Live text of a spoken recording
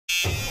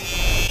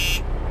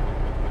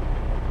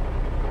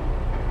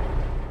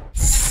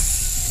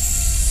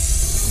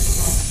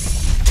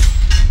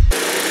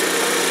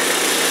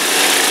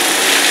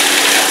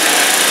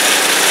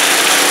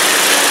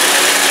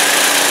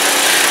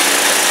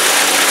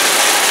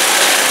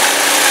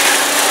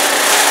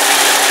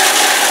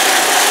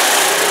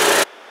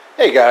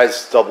Hey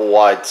guys, Double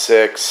Wide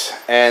 6,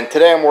 and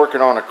today I'm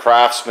working on a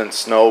Craftsman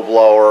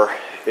snowblower.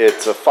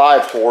 It's a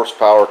 5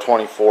 horsepower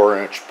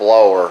 24-inch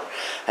blower,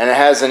 and it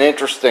has an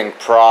interesting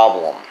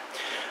problem.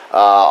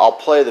 I'll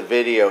play the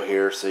video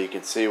here so you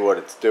can see what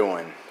it's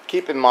doing.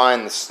 Keep in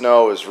mind the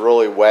snow is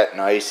really wet and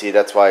icy,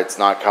 that's why it's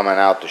not coming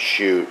out to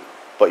shoot.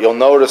 But you'll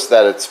notice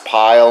that it's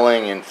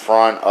piling in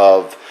front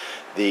of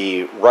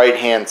the right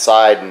hand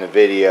side in the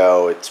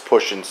video. It's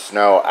pushing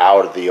snow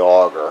out of the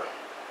auger.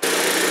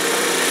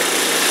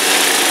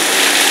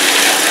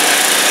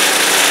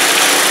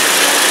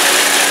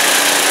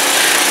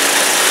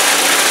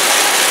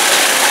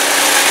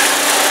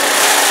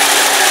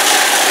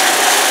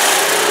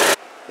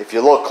 If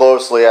you look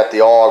closely at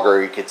the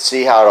auger, you can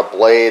see how the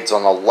blades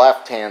on the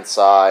left hand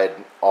side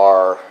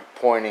are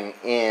pointing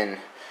in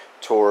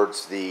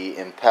towards the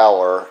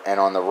impeller,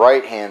 and on the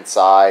right hand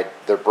side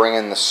they're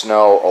bringing the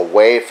snow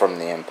away from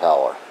the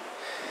impeller.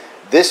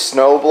 This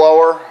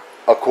snowblower,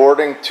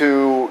 according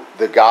to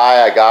the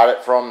guy I got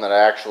it from that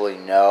I actually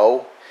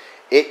know,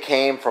 it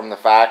came from the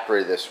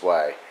factory this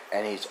way,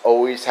 and he's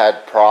always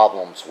had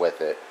problems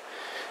with it.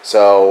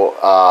 So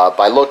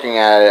by looking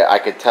at it, I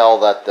could tell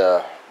that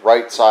the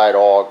right side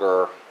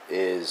auger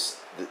is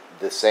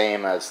the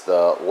same as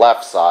the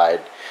left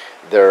side.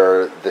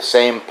 They're the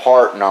same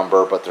part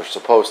number, but they're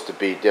supposed to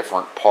be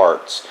different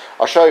parts.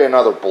 I'll show you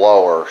another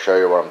blower, show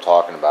you what I'm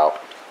talking about.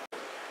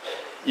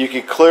 You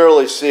can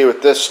clearly see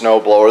with this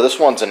snowblower, this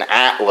one's an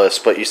Atlas,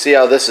 but you see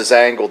how this is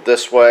angled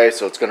this way,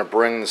 so it's going to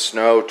bring the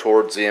snow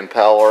towards the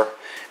impeller,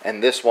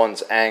 and this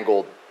one's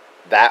angled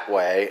that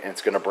way, and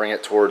it's going to bring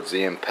it towards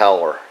the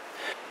impeller.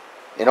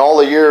 In all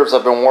the years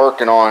I've been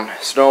working on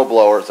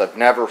snowblowers, I've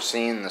never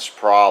seen this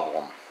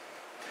problem.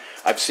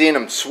 I've seen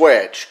them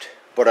switched,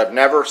 but I've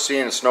never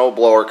seen a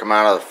snowblower come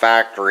out of the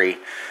factory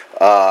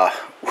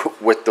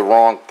with the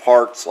wrong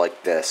parts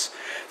like this.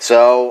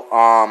 So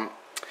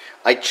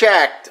I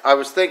checked. I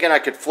was thinking I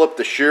could flip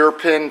the shear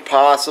pin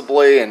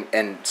possibly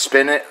and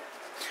spin it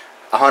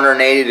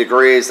 180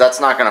 degrees.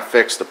 That's not going to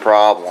fix the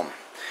problem.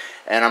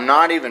 And I'm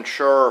not even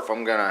sure if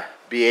I'm going to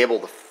be able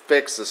to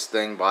fix this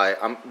thing by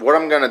what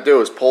I'm going to do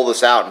is pull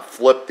this out and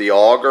flip the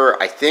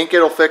auger. I think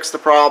it'll fix the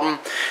problem.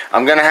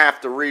 I'm going to have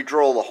to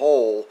re-drill the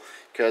hole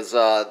because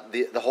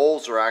the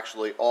holes are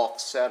actually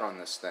offset on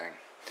this thing.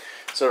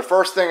 So the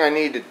first thing I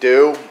need to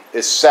do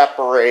is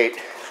separate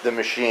the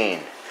machine.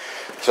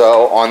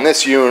 So on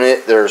this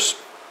unit there's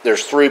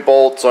 3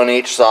 bolts on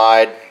each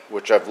side,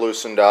 which I've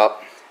loosened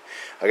up.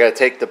 I got to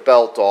take the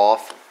belt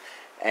off,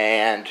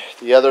 and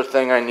the other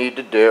thing I need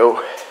to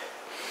do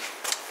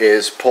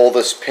is pull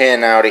this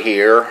pin out of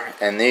here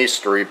and these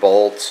 3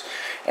 bolts,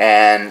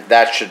 and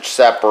that should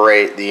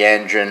separate the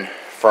engine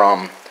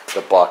from the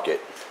bucket.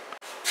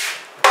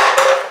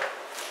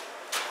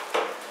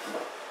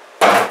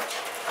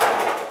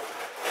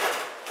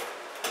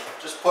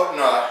 Just putting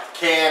a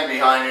can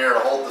behind here to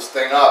hold this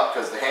thing up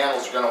because the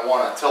handles are going to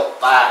want to tilt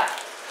back.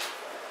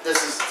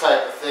 This is the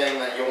type of thing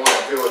that you want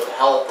to do with the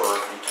helper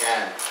if you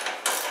can.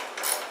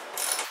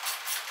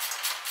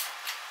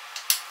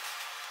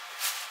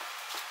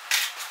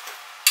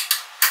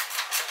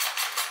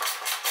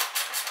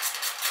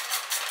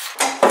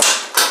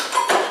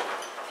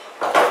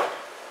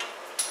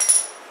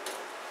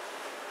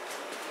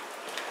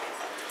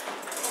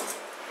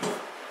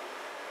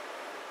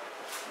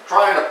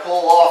 Trying to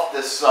pull off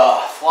this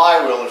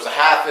flywheel. There's a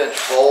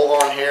 1/2-inch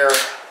bolt on here.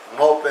 I'm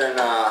hoping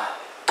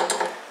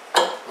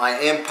my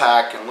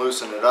impact can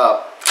loosen it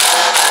up.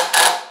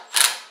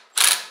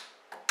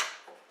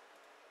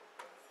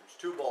 There's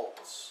 2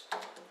 bolts.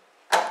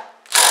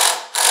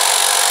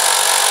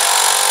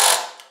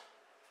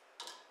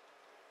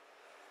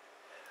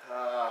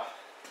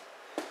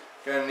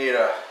 Gonna need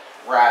a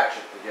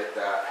ratchet to get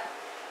that.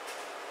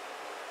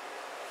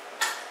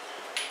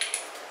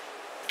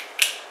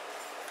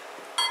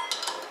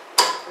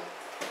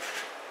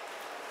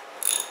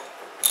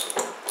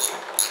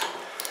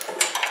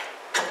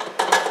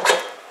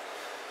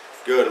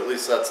 Good, at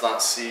least that's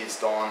not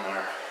seized on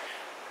there.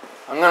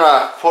 I'm going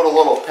to put a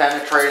little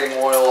penetrating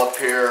oil up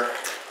here.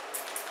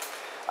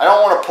 I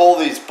don't want to pull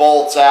these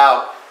bolts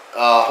out.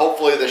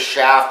 Hopefully the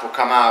shaft will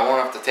come out. I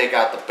won't have to take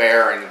out the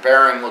bearing. The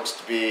bearing looks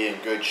to be in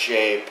good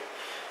shape,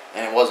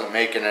 and it wasn't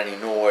making any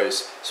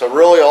noise. So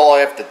really all I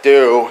have to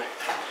do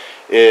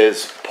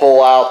is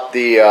pull out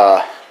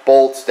the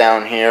bolts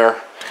down here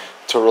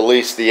to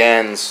release the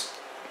ends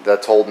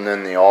that's holding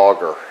in the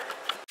auger.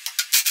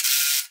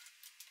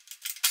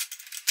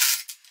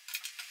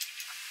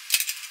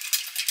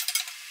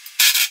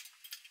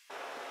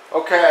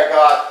 Okay, I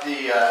got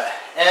the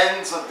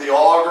ends of the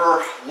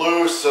auger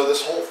loose, so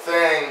this whole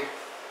thing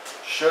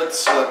should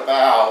slip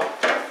out.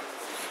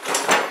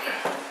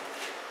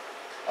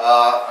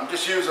 I'm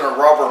just using a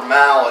rubber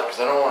mallet because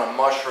I don't want to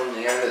mushroom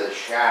the end of the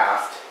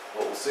shaft,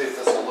 but we'll see if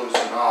this will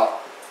loosen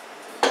up.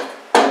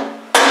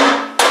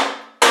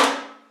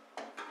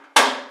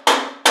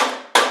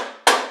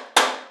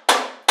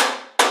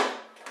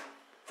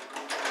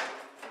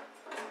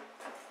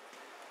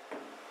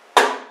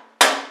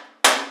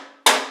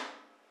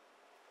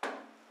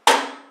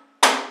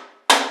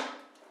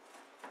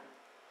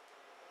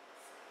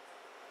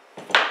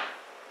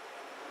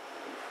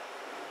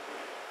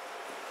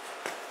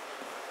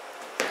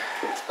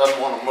 doesn't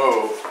want to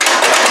move.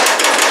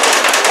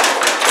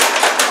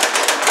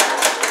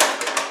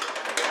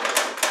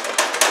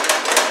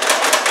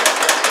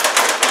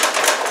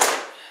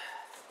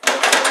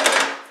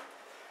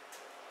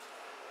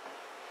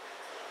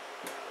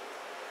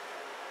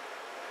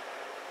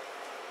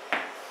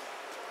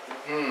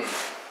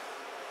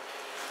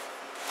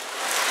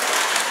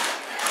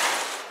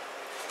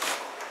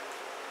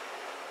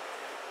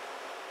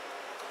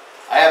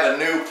 I have a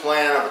new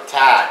plan of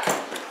attack.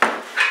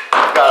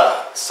 I've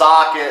got a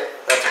socket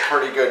that's a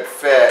pretty good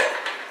fit,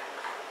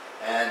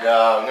 and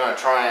I'm going to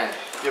try and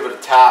give it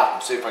a tap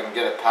and see if I can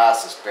get it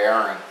past this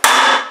bearing.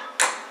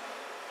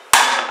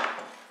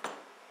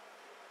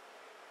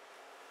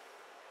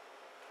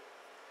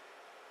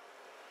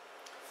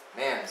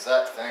 Man, is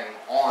that thing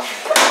on?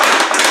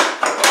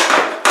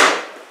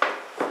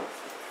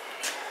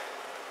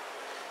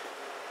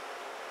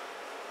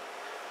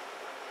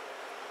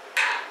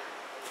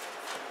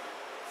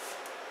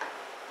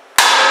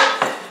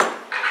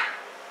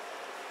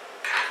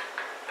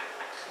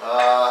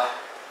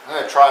 I'm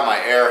going to try my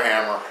air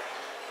hammer.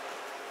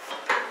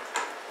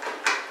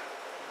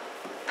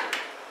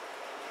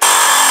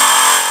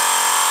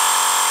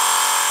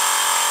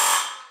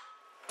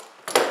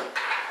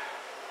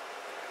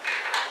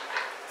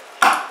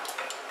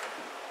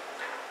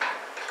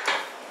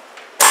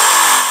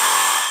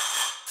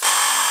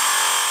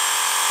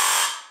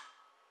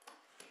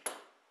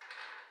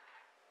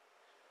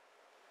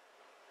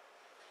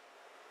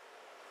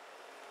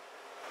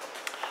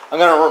 I'm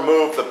going to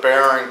remove the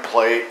bearing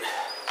plate.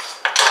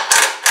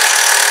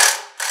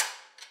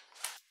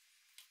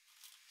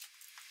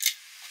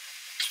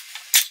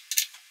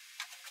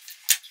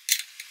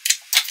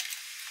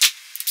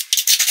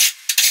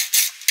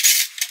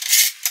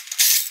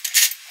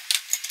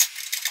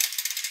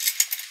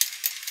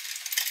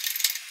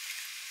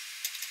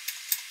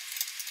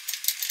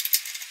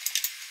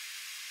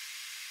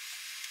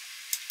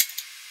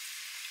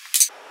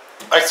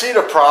 I see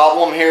the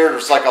problem here.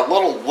 There's like a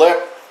little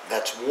lip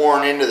that's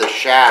worn into the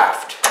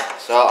shaft.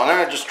 So I'm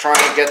going to just try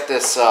and get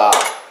this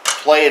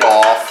plate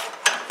off.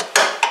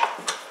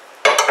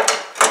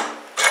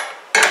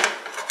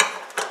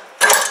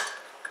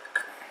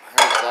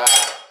 There's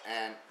that.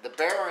 And the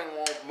bearing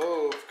won't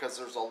move because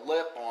there's a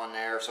lip on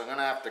there, so I'm going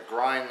to have to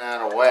grind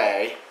that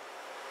away.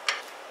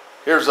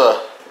 Here's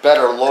a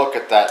better look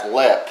at that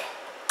lip.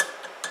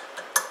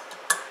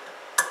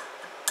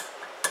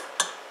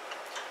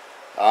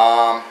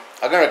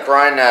 I'm going to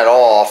grind that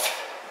off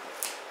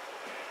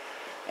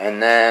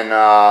and then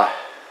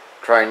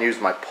try and use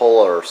my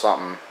puller or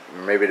something.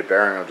 Maybe the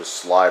bearing will just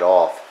slide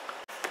off.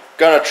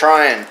 Going to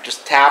try and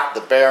just tap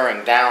the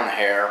bearing down a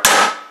hair.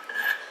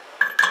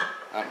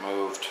 That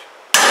moved.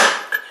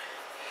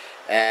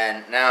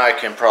 And now I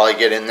can probably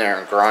get in there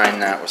and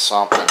grind that with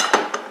something.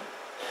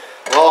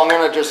 Well, I'm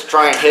going to just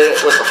try and hit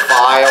it with a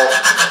file.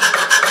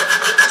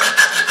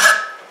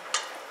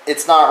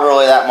 It's not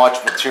really that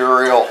much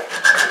material.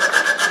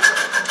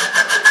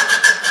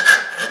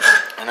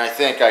 And I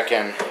think I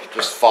can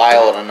just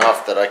file it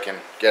enough that I can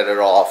get it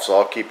off, so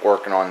I'll keep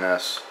working on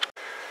this.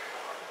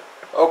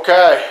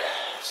 Okay,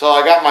 so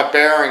I got my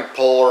bearing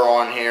puller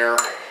on here,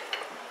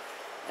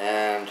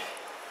 and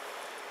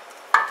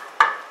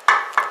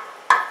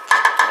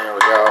there we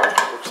go.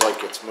 Looks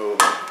like it's moving.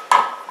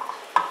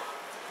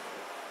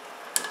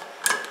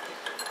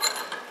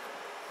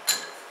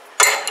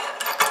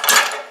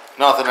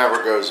 Nothing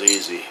ever goes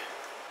easy.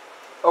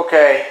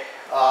 Okay,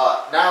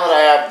 now that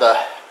I have the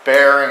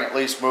bearing at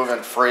least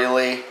moving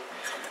freely,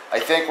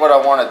 I think what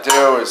I want to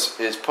do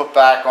is put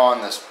back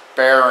on this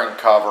bearing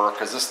cover,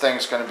 because this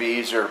thing's going to be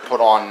easier to put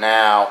on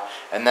now,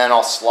 and then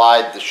I'll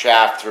slide the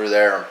shaft through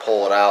there and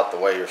pull it out the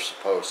way you're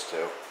supposed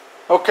to.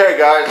 Okay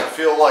guys, I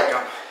feel like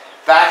I'm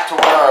back to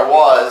where I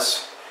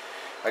was.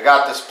 I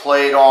got this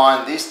plate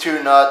on. These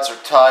two nuts are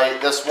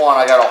tight. This one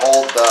I got to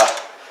hold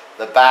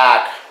the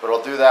back, but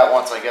I'll do that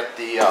once I get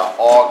the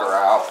auger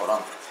out. But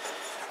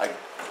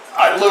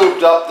I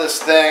lubed up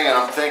this thing, and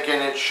I'm thinking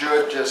it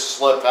should just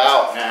slip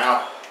out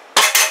now.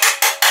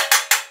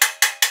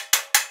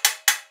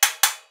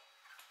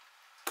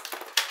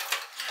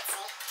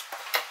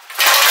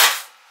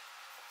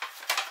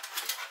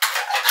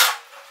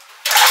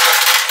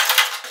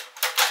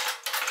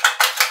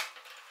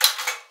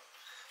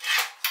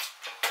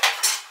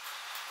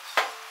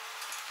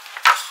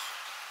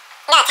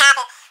 I'm going to tap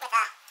it with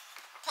a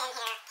pin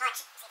here, punch,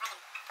 see if I can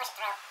push it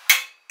through.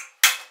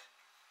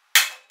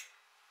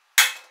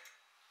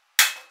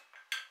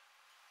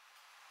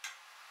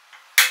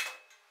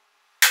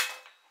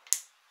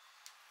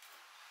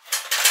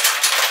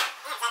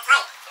 Man, is that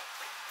tight?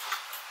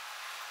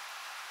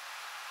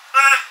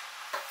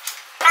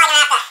 Probably going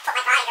to have to put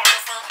my grinder on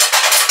this thing.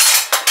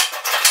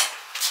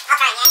 I'll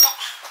try and yank it.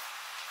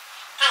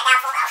 Kind of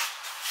doubtful though.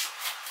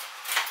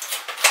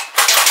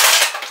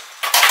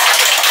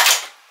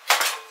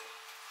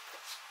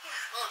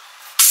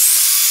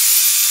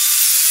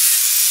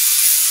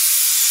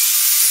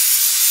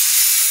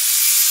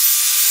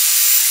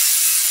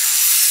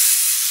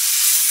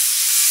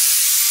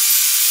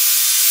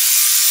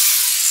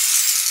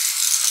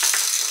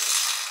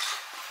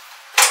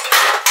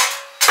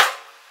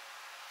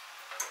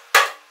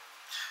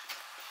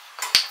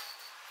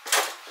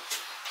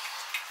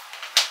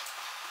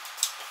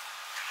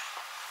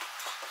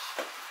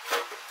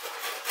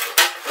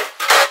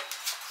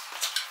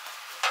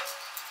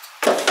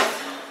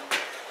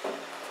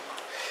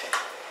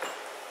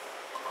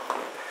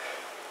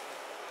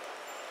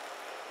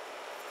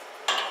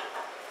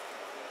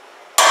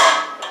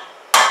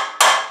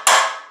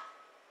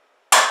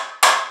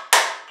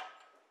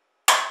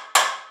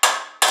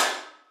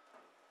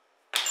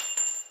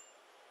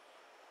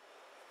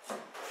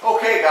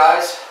 Okay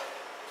guys,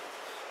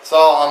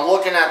 so I'm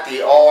looking at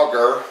the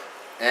auger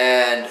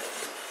and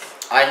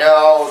I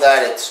know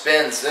that it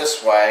spins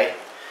this way,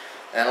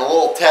 and a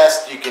little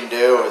test you can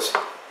do is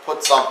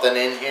put something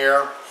in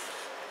here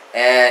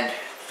and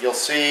you'll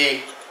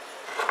see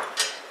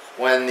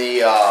when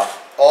the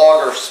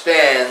auger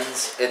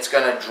spins, it's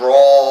going to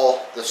draw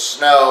the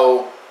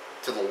snow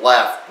to the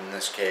left in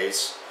this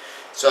case.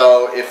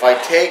 So if I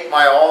take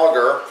my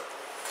auger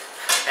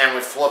and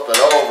we flip it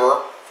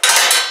over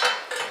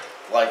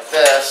like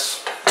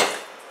this,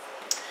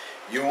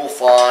 you will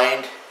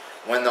find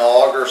when the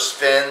auger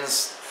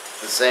spins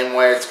the same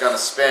way it's going to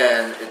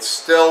spin, it's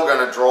still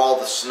going to draw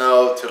the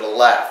snow to the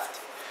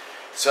left.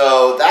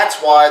 So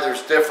that's why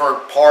there's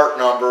different part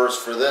numbers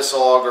for this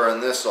auger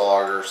and this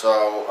auger.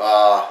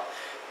 So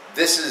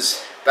this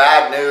is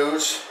bad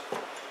news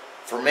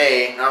for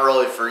me, not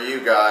really for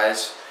you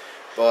guys,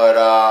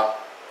 but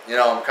you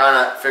know, I'm kind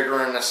of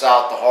figuring this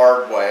out the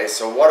hard way.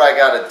 So what I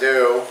got to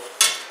do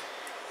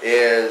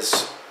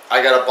is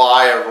I got to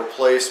buy a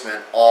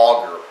replacement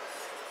auger.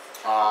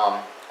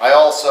 I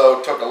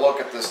also took a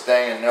look at this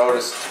thing and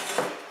noticed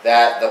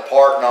that the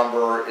part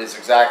number is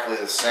exactly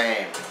the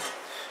same.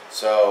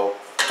 So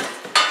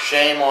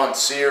shame on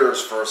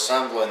Sears for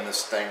assembling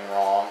this thing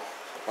wrong.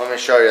 Let me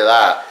show you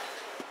that.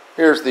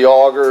 Here's the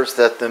augers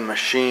that the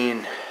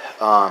machine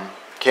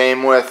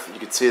came with. You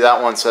can see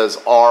that one says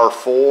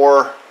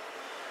R4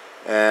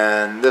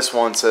 and this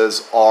one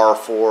says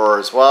R4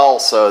 as well.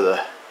 So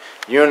the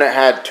unit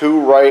had two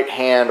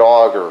right-hand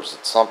augers.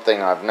 It's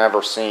something I've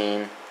never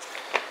seen.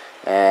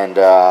 And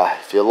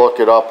if you look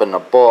it up in the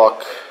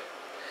book,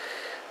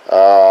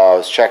 I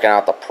was checking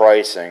out the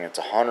pricing. It's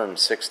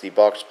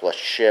 $160 plus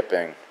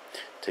shipping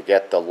to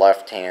get the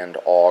left-hand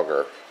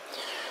auger.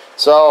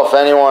 So if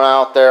anyone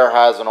out there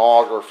has an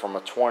auger from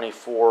a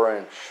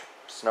 24-inch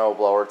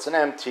snowblower, it's an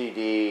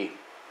MTD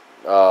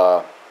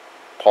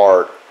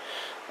part.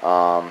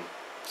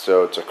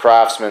 So it's a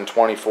Craftsman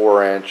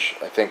 24-inch.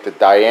 I think the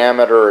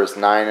diameter is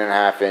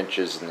 9.5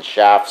 inches and the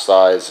shaft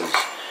size is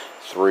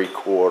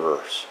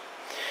 3/4.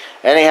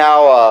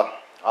 Anyhow,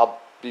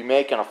 I'll be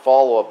making a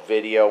follow-up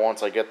video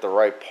once I get the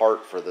right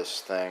part for this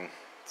thing.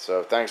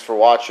 So thanks for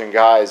watching,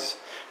 guys,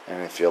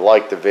 and if you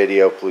like the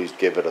video, please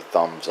give it a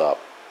thumbs up.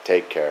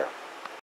 Take care.